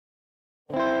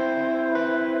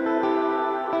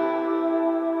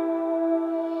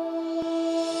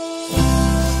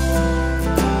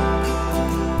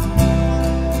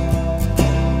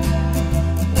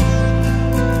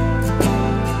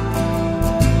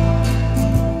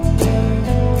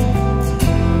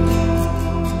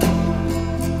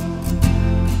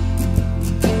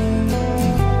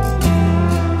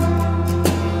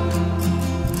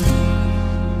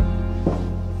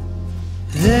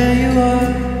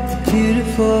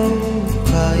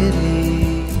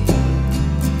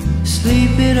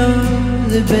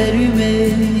the bed we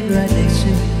made right next to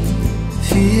me.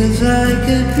 Feels like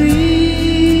a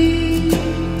dream,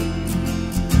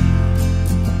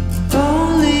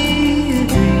 only a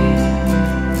dream.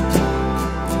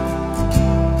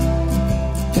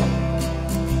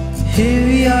 Here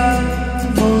we are,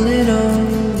 holding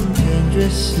on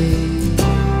dangerously,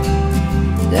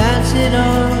 dancing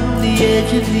on the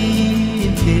edge of the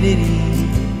infinity.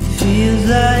 Feels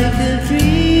like a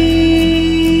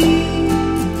dream,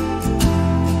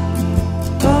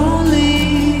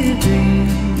 only a dream.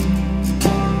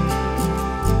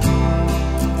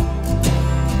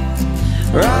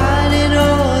 Writing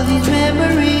all these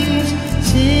memories,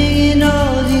 singing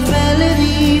all these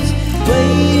melodies,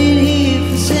 waiting here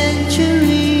for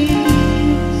centuries.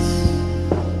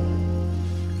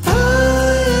 I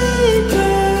ain't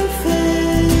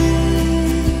perfect,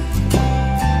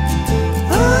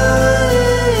 I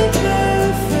ain't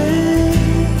perfect,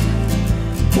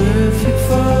 perfect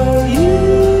for you,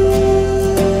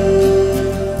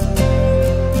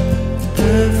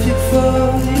 perfect for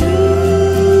you.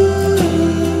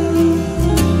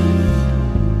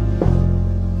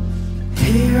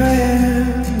 Here I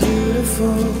am,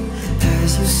 beautiful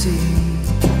as you see,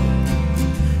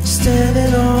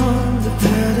 standing on the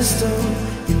pedestal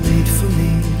you made for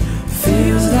me.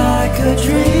 Feels like a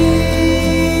dream,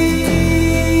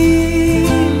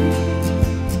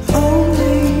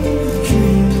 only a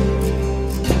dream.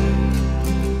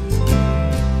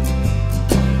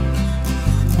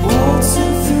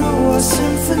 Waltzing through a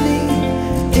symphony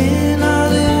in our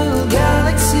little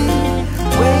galaxy,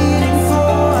 waiting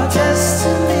for our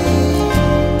destiny.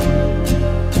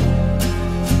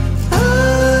 I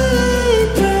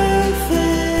ain't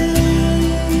perfect,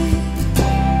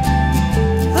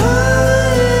 I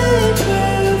ain't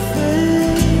perfect,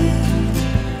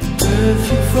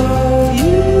 perfect for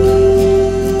you,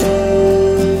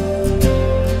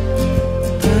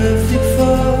 perfect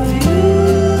for you.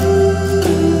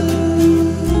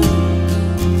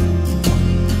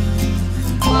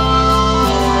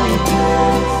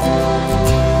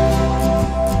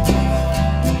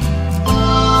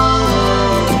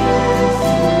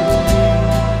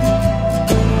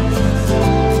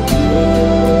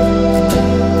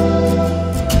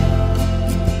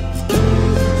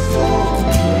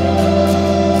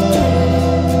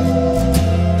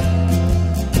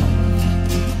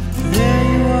 There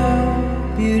you are,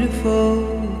 beautiful,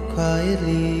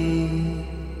 quietly,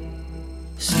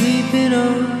 sleeping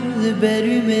on the bed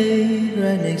we made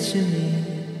right next to me.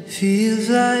 Feels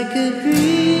like a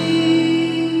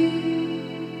dream,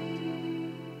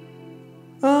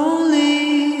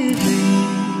 only a dream.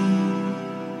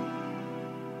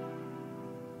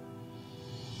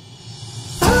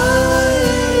 I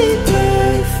ain't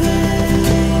perfect,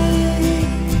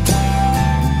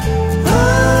 I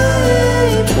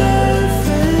ain't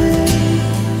perfect,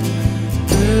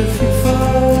 perfect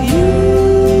for you,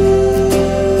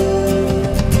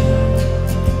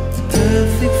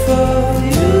 perfect for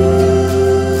you.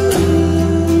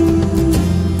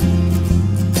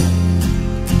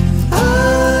 I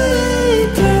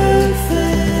ain't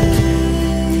perfect,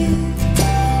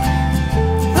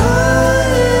 I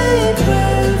ain't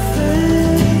perfect,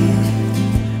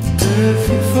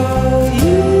 perfect for